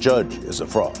 the judge is a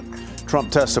fraud. Trump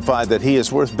testified that he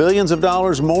is worth billions of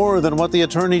dollars more than what the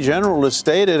attorney general has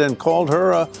stated and called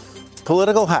her a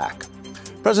political hack.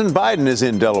 President Biden is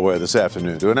in Delaware this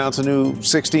afternoon to announce a new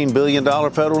 $16 billion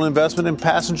federal investment in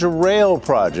passenger rail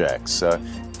projects,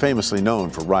 famously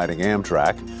known for riding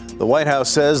Amtrak. The White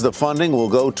House says the funding will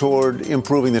go toward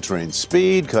improving the train's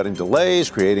speed, cutting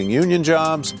delays, creating union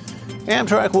jobs.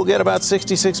 Amtrak will get about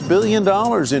 $66 billion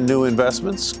in new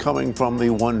investments coming from the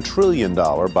 $1 trillion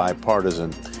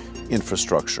bipartisan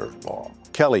infrastructure law.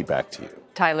 Kelly, back to you.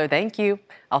 Tyler, thank you.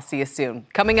 I'll see you soon.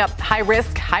 Coming up, high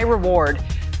risk, high reward.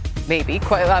 Maybe.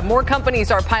 More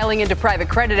companies are piling into private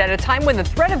credit at a time when the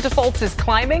threat of defaults is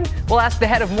climbing. We'll ask the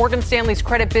head of Morgan Stanley's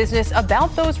credit business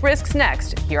about those risks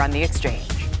next here on The Exchange.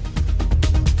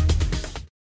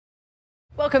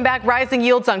 Welcome back. Rising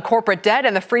yields on corporate debt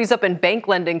and the freeze up in bank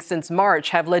lending since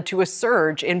March have led to a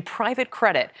surge in private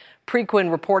credit.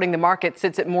 Preqin reporting the market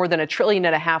sits at more than $1.5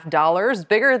 trillion,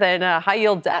 bigger than high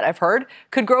yield debt, I've heard,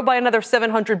 could grow by another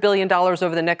 $700 billion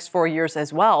over the next 4 years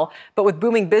as well. But with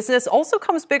booming business also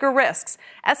comes bigger risks.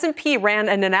 S&P ran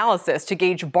an analysis to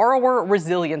gauge borrower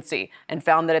resiliency and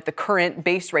found that at the current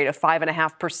base rate of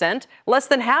 5.5%, less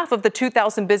than half of the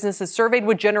 2,000 businesses surveyed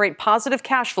would generate positive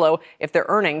cash flow if their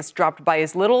earnings dropped by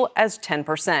as little as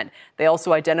 10%. They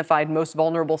also identified most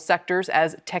vulnerable sectors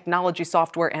as technology,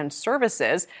 software, and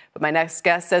services. But my next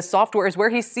guest says software is where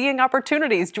he's seeing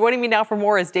opportunities. Joining me now for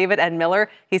more is David N. Miller.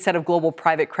 He's head of global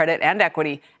private credit and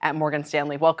equity at Morgan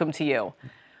Stanley. Welcome to you.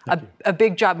 A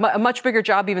big job, a much bigger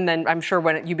job even than I'm sure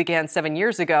when you began 7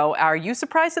 years ago. Are you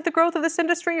surprised at the growth of this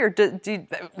industry, or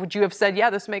would you have said, yeah,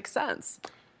 this makes sense?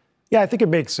 Yeah, I think it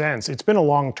makes sense. It's been a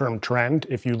long-term trend.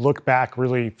 If you look back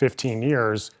really 15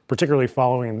 years, particularly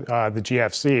following the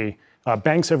GFC,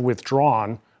 banks have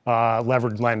withdrawn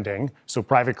levered lending. So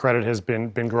private credit has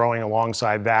been growing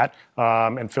alongside that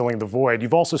and filling the void.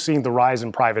 You've also seen the rise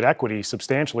in private equity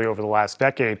substantially over the last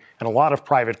decade, and a lot of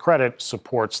private credit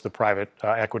supports the private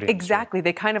equity. Exactly.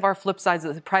 They kind of are flip sides.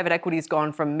 The private equity has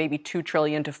gone from maybe $2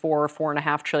 trillion to $4 or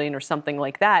 $4.5 trillion or something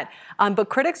like that. But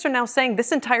critics are now saying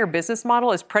this entire business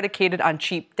model is predicated on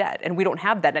cheap debt, and we don't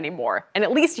have that anymore. And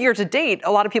at least year to date,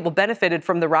 a lot of people benefited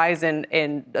from the rise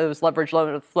in those leverage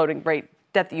loan floating rate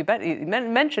debt that you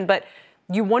mentioned, but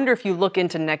you wonder if you look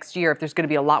into next year if there's going to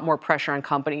be a lot more pressure on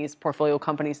companies, portfolio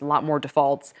companies, a lot more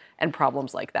defaults and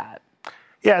problems like that.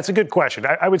 Yeah, it's a good question.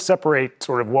 I would separate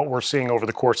sort of what we're seeing over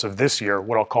the course of this year,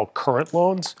 what I'll call current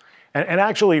loans. And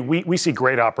actually, we see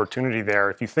great opportunity there.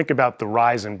 If you think about the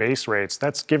rise in base rates,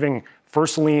 that's giving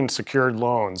first lien secured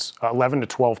loans 11 to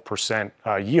 12%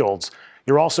 yields.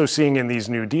 You're also seeing in these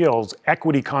new deals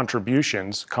equity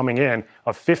contributions coming in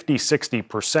of 50,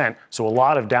 60%, so a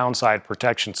lot of downside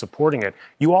protection supporting it.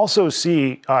 You also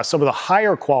see some of the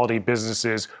higher quality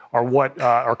businesses are what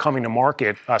are coming to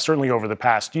market, certainly over the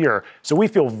past year. So we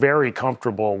feel very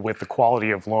comfortable with the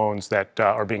quality of loans that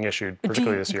are being issued,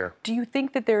 particularly this year. Do you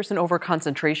think that there's an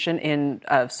overconcentration in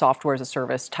software as a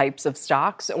service types of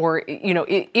stocks? Or,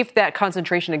 if that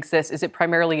concentration exists, is it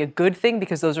primarily a good thing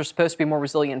because those are supposed to be more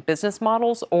resilient business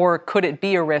models? Or could it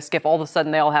be a risk if all of a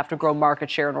sudden they all have to grow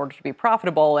market share in order to be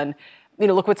profitable? And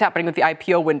look what's happening with the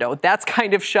IPO window. That's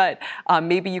kind of shut.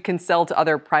 Maybe you can sell to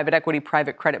other private equity,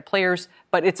 private credit players,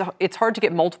 but it's hard to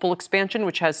get multiple expansion,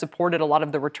 which has supported a lot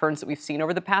of the returns that we've seen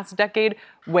over the past decade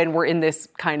when we're in this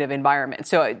kind of environment.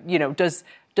 So, does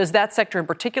that sector in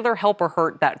particular help or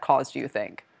hurt that cause, do you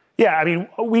think? Yeah, I mean,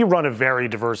 we run a very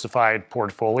diversified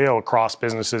portfolio across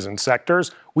businesses and sectors.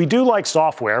 We do like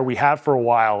software. We have for a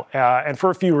while, and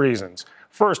for a few reasons.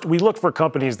 First, we look for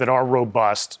companies that are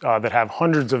robust, that have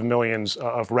hundreds of millions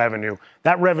of revenue.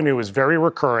 That revenue is very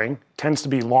recurring, tends to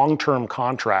be long-term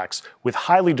contracts with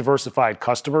highly diversified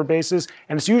customer bases,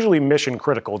 and it's usually mission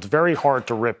critical. It's very hard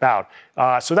to rip out.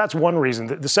 So that's one reason.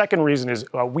 The second reason is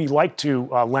we like to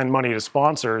lend money to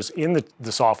sponsors in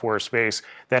the software space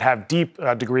that have deep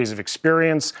degrees of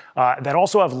experience, that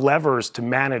also have levers to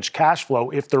manage cash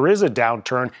flow. If there is a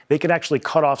downturn, they can actually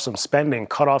cut off some spending,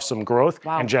 cut off some growth,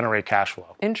 and generate cash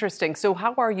flow. Interesting. So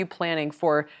how are you planning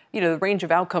for, the range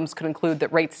of outcomes could include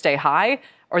that rates stay high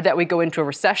or that we go into a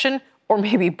recession or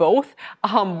maybe both?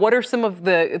 What are some of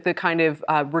the kind of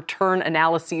return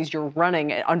analyses you're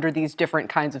running under these different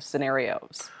kinds of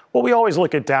scenarios? Well, we always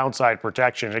look at downside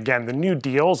protection. Again, the new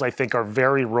deals, I think, are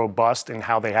very robust in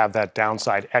how they have that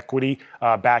downside equity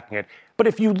backing it. But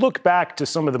if you look back to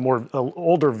some of the more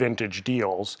older vintage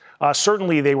deals,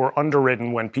 certainly they were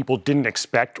underwritten when people didn't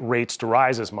expect rates to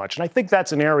rise as much. And I think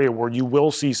that's an area where you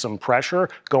will see some pressure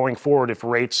going forward if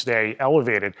rates stay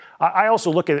elevated. I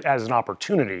also look at it as an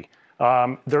opportunity.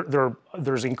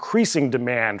 There's increasing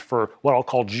demand for what I'll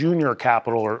call junior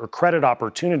capital or credit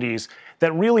opportunities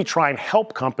that really try and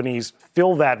help companies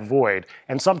fill that void.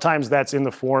 And sometimes that's in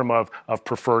the form of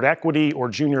preferred equity or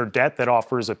junior debt that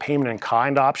offers a payment in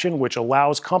kind option, which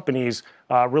allows companies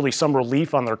really some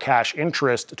relief on their cash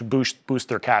interest to boost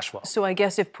their cash flow. So I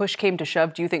guess if push came to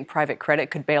shove, do you think private credit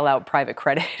could bail out private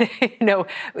credit?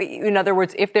 In other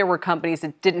words, if there were companies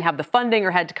that didn't have the funding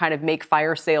or had to kind of make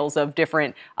fire sales of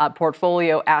different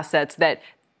portfolio assets that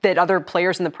other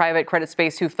players in the private credit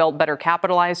space who felt better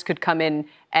capitalized could come in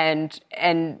and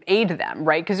aid them,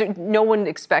 right? Because no one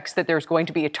expects that there's going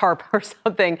to be a TARP or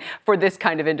something for this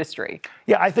kind of industry.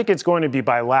 Yeah, I think it's going to be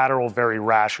bilateral, very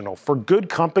rational. For good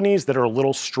companies that are a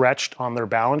little stretched on their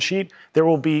balance sheet, there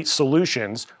will be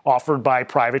solutions offered by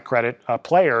private credit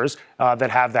players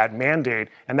that have that mandate,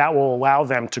 and that will allow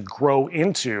them to grow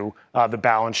into the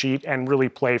balance sheet and really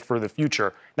play for the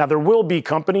future. Now, there will be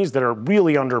companies that are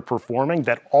really underperforming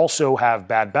that also have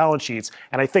bad balance sheets,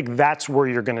 and I think that's where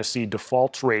you're going to see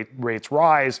default rates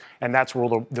rise, and that's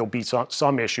where there'll be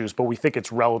some issues, but we think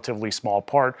it's relatively small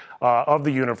part of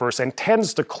the universe and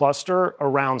tends to cluster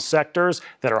around sectors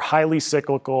that are highly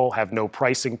cyclical, have no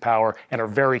pricing power, and are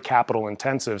very capital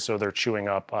intensive, so they're chewing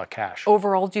up cash.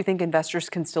 Overall, do you think investors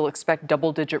can still expect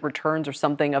double-digit returns or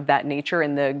something of that nature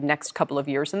in the next couple of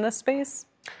years in this space?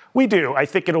 We do. I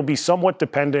think it'll be somewhat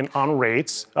dependent on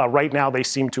rates. Right now, they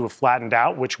seem to have flattened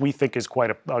out, which we think is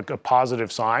quite a positive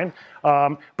sign.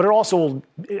 But it also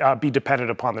will be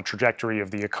dependent upon the trajectory of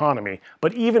the economy.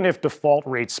 But even if default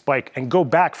rates spike and go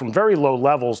back from very low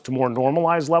levels to more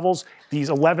normalized levels, these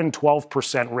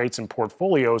 11-12% rates in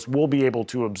portfolios will be able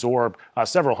to absorb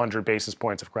several hundred basis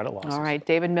points of credit losses. All right,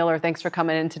 David Miller, thanks for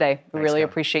coming in today. We really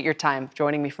appreciate your time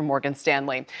joining me from Morgan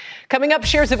Stanley. Coming up,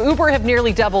 shares of Uber have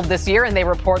nearly doubled this year, and they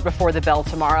report before the bell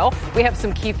tomorrow. We have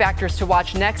some key factors to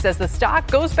watch next as the stock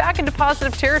goes back into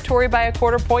positive territory by a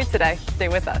quarter point today. Stay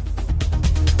with us.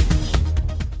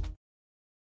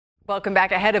 Welcome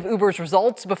back. Ahead of Uber's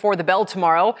results before the bell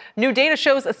tomorrow, new data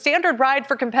shows a standard ride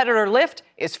for competitor Lyft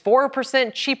is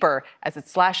 4% cheaper as it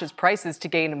slashes prices to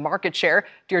gain market share.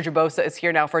 Deirdre Bosa is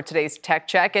here now for today's Tech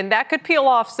Check, and that could peel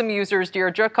off some users,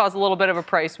 Deirdre, cause a little bit of a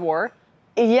price war.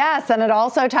 Yes, and it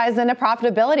also ties into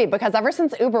profitability because ever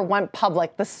since Uber went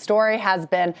public, the story has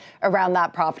been around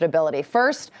that profitability.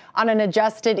 First, on an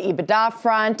adjusted EBITDA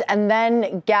front, and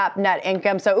then GAAP net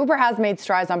income. So Uber has made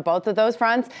strides on both of those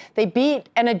fronts. They beat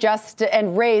and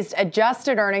raised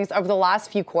adjusted earnings over the last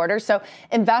few quarters. So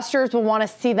investors will want to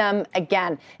see them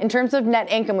again. In terms of net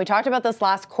income, we talked about this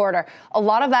last quarter. A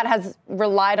lot of that has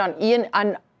relied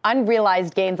on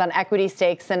unrealized gains on equity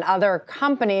stakes and other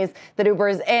companies that Uber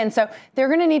is in. So they're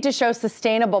going to need to show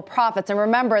sustainable profits. And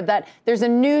remember that there's a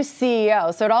new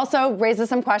CEO. So it also raises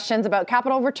some questions about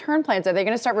capital return plans. Are they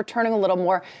going to start returning a little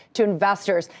more to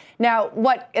investors? Now,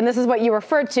 and this is what you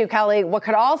referred to, Kelly, what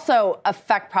could also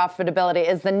affect profitability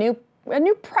is a new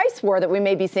price war that we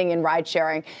may be seeing in ride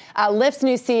sharing. Lyft's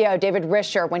new CEO, David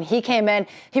Risher, when he came in,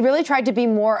 he really tried to be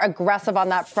more aggressive on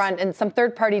that front. And some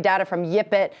third-party data from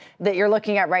Yipit that you're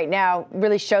looking at right now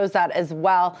really shows that as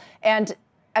well. And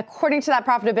according to that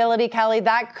profitability, Kelly,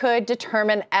 that could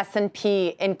determine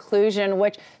S&P inclusion,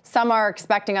 which some are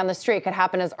expecting on the street could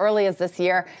happen as early as this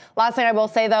year. Last thing I will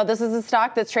say, though, this is a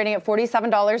stock that's trading at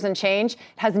 $47 and change. It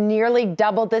has nearly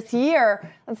doubled this year.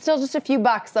 It's still just a few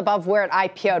bucks above where it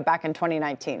IPO'd back in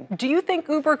 2019. Do you think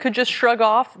Uber could just shrug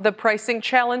off the pricing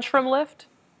challenge from Lyft?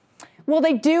 Well,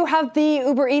 they do have the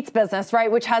Uber Eats business, right,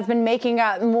 which has been making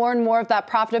more and more of that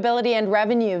profitability and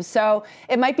revenue. So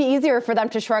it might be easier for them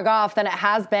to shrug off than it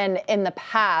has been in the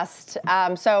past.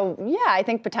 So, yeah, I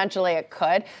think potentially it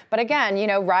could. But again,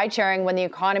 ride sharing, when the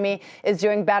economy is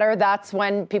doing better, that's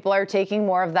when people are taking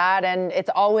more of that. And it's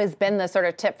always been the sort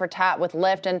of tit for tat with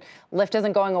Lyft. And Lyft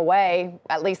isn't going away,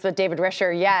 at least with David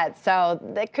Risher yet. So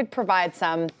it could provide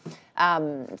some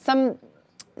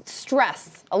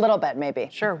stress a little bit, maybe.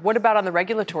 Sure. What about on the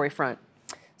regulatory front?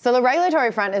 So the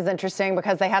regulatory front is interesting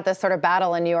because they had this sort of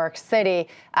battle in New York City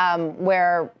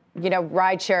where,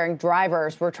 ride-sharing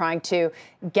drivers were trying to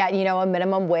get, a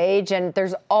minimum wage. And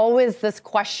there's always this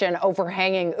question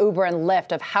overhanging Uber and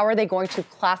Lyft of how are they going to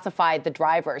classify the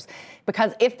drivers?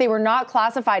 Because if they were not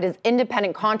classified as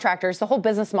independent contractors, the whole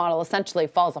business model essentially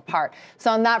falls apart.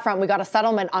 So on that front, we got a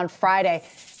settlement on Friday.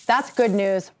 That's good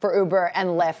news for Uber and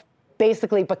Lyft,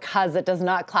 basically because it does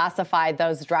not classify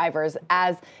those drivers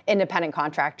as independent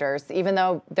contractors, even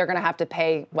though they're going to have to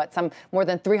pay, more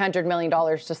than $300 million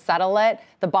to settle it.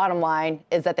 The bottom line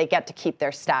is that they get to keep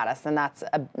their status, and that's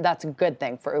a good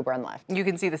thing for Uber and Lyft. You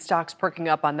can see the stocks perking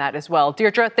up on that as well.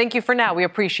 Deirdre, thank you for now. We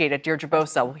appreciate it. Deirdre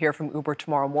Bosa, we'll hear from Uber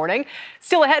tomorrow morning.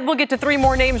 Still ahead, we'll get to 3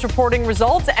 more names reporting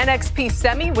results. NXP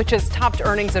Semi, which has topped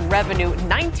earnings and revenue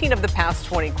 19 of the past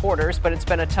 20 quarters, but it's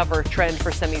been a tougher trend for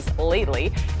semis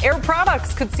lately. Air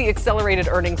Products could see accelerated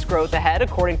earnings growth ahead,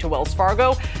 according to Wells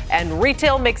Fargo. And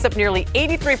retail makes up nearly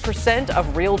 83%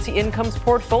 of Realty Income's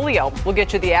portfolio. We'll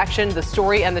get you the action, the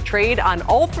story, and the trade on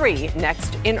all 3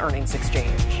 next in Earnings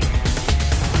Exchange.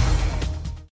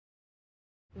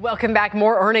 Welcome back.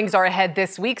 More earnings are ahead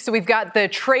this week. So we've got the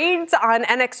trades on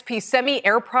NXP Semi,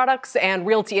 Air Products, and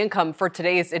Realty Income for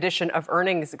today's edition of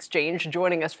Earnings Exchange.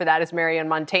 Joining us for that is Marianne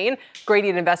Montaigne,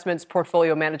 Gradient Investments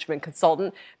Portfolio Management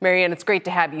Consultant. Marianne, it's great to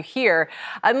have you here.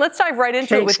 And let's dive right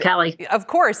into it with Kelly. Of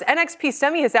course, NXP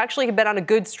Semi has actually been on a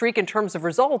good streak in terms of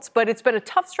results, but it's been a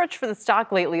tough stretch for the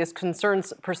stock lately as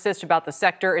concerns persist about the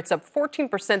sector. It's up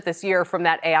 14% this year from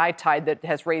that AI tide that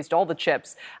has raised all the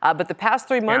chips. But the past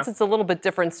 3 months, It's a little bit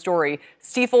different story.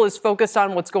 Stifel is focused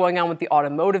on what's going on with the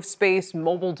automotive space,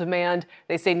 mobile demand.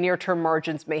 They say near-term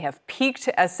margins may have peaked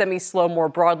as semis slow more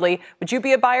broadly. Would you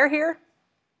be a buyer here?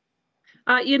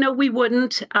 We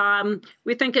wouldn't.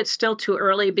 We think it's still too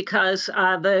early because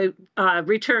the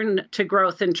return to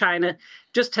growth in China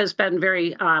just has been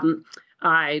very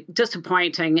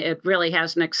disappointing. It really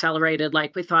hasn't accelerated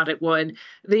like we thought it would.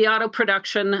 The auto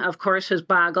production, of course, is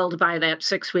boggled by that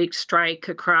 6-week strike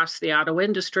across the auto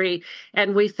industry.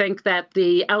 And we think that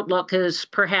the outlook is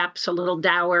perhaps a little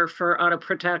dour for auto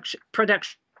production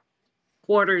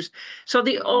quarters. So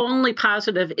the only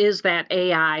positive is that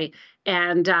AI.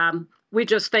 And we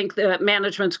just think that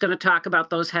management's going to talk about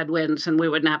those headwinds, and we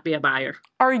would not be a buyer.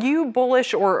 Are you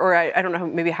bullish, or I don't know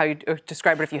maybe how you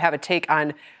describe it, if you have a take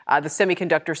on the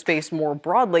semiconductor space more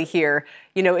broadly here?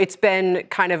 It's been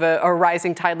kind of a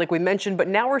rising tide, like we mentioned, but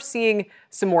now we're seeing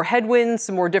some more headwinds,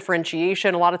 some more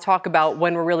differentiation, a lot of talk about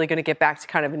when we're really going to get back to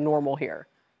kind of a normal here.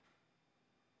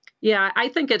 Yeah, I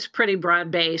think it's pretty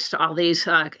broad-based, all these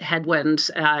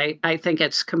headwinds. I think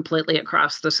it's completely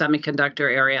across the semiconductor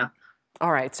area.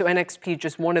 All right, so NXP,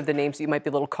 just one of the names you might be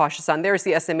a little cautious on. There's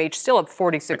the SMH, still up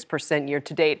 46% year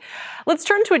to date. Let's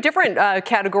turn to a different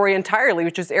category entirely,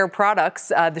 which is Air Products.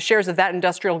 The shares of that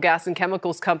industrial gas and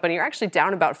chemicals company are actually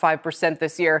down about 5%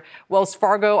 this year. Wells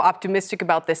Fargo optimistic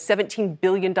about this $17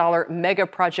 billion mega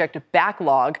project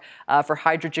backlog for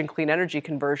hydrogen clean energy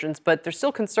conversions, but they're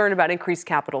still concerned about increased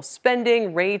capital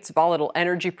spending, rates, volatile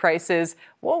energy prices.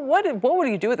 Well, what would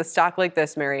you do with a stock like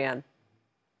this, Marianne?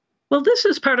 Well, this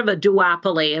is part of a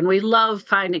duopoly, and we love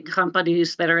finding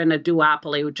companies that are in a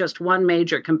duopoly with just one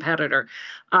major competitor.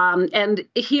 And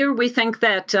here we think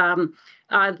that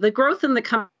the growth in the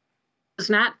company is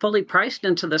not fully priced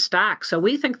into the stock. So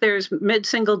we think there's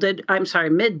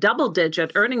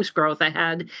mid-double-digit earnings growth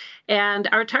ahead. And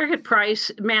our target price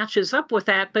matches up with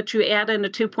that, but you add in a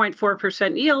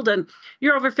 2.4% yield and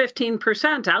you're over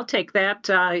 15%. I'll take that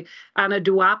on a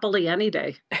duopoly any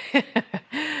day.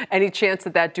 Any chance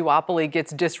that duopoly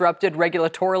gets disrupted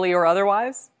regulatorily or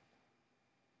otherwise?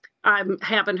 I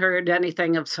haven't heard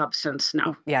anything of substance,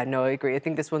 no. Yeah, no, I agree. I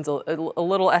think this one's a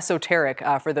little esoteric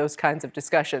for those kinds of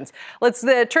discussions. Let's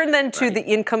turn then to the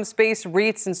income space,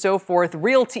 REITs and so forth.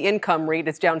 Realty Income REIT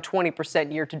is down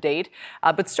 20% year to date,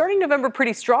 but starting November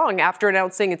pretty strong after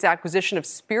announcing its acquisition of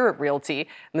Spirit Realty.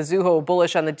 Mizuho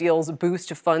bullish on the deal's boost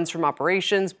to funds from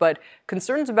operations, but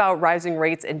concerns about rising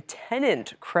rates and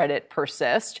tenant credit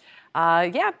persist.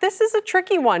 This is a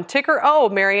tricky one. Ticker O,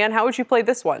 Marianne, how would you play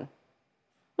this one?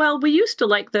 Well, we used to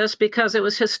like this because it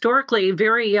was historically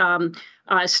very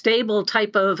stable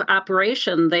type of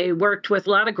operation. They worked with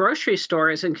a lot of grocery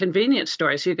stores and convenience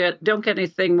stores. Don't get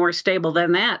anything more stable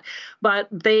than that. But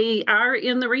they are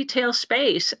in the retail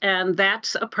space, and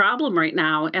that's a problem right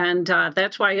now. And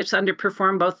that's why it's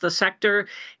underperformed both the sector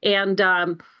and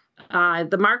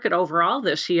the market overall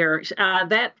this year.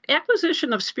 That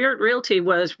acquisition of Spirit Realty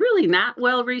was really not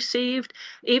well received,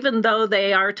 even though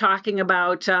they are talking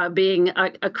about being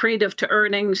accretive to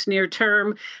earnings near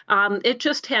term. It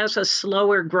just has a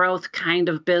slower growth kind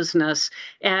of business.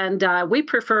 And we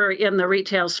prefer in the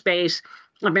retail space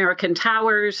American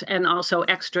Towers and also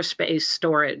Extra Space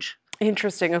Storage.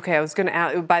 Interesting. Okay, I was going to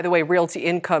ask, by the way, Realty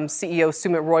Income CEO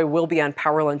Sumit Roy will be on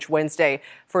Power Lunch Wednesday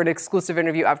for an exclusive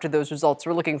interview after those results.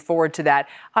 We're looking forward to that.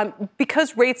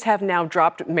 Because rates have now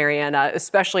dropped, Mariana,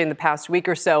 especially in the past week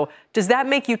or so, does that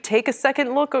make you take a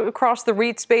second look across the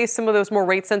REIT space, some of those more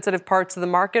rate-sensitive parts of the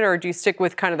market, or do you stick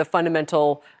with kind of the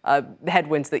fundamental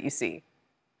headwinds that you see?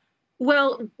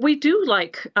 Well, we do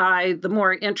like the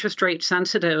more interest rate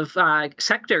sensitive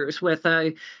sectors with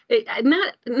not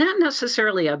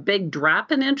necessarily a big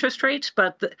drop in interest rates,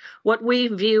 but what we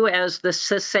view as the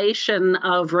cessation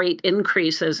of rate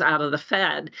increases out of the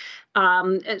Fed.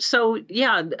 The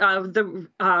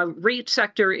REIT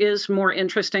sector is more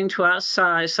interesting to us,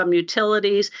 some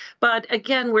utilities. But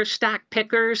again, we're stock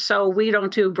pickers, so we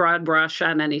don't do broad brush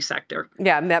on any sector.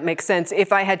 Yeah, that makes sense.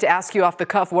 If I had to ask you off the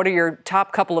cuff, what are your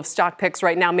top couple of stock picks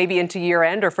right now, maybe into year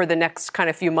end or for the next kind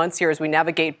of few months here as we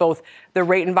navigate both the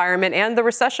rate environment and the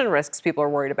recession risks people are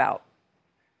worried about?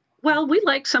 Well, we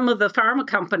like some of the pharma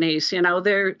companies. You know,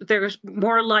 there's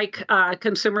more like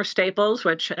consumer staples,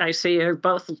 which I see are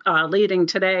both leading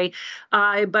today.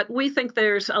 But we think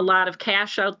there's a lot of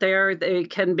cash out there. They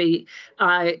can be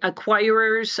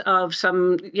acquirers of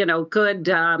some,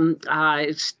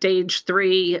 good stage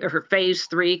 3 or phase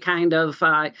 3 kind of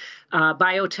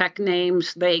biotech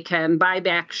names. They can buy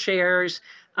back shares.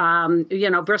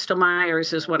 Bristol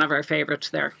Myers is one of our favorites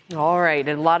there. All right.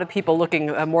 And a lot of people looking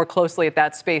more closely at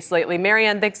that space lately.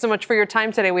 Marianne, thanks so much for your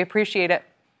time today. We appreciate it.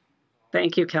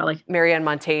 Thank you, Kelly. Marianne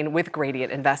Montaigne with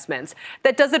Gradient Investments.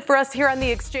 That does it for us here on The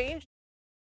Exchange.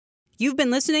 You've been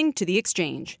listening to The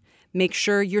Exchange. Make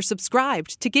sure you're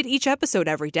subscribed to get each episode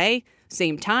every day.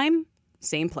 Same time,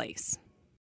 same place.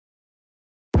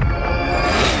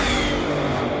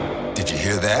 Did you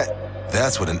hear that?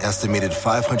 That's what an estimated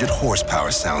 500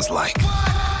 horsepower sounds like.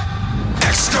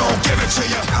 X-Gon, give it to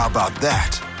you. How about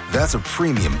that? That's a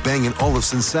premium Bang &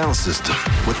 Olufsen sound system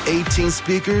with 18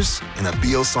 speakers and a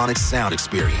Biosonic sound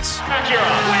experience. And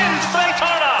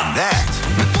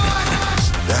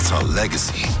that's our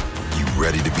legacy. You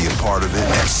ready to be a part of it?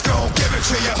 X-Gon, give it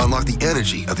to you. Unlock the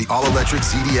energy of the all-electric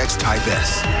ZDX Type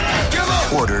S.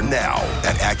 Order now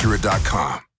at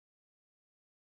Acura.com.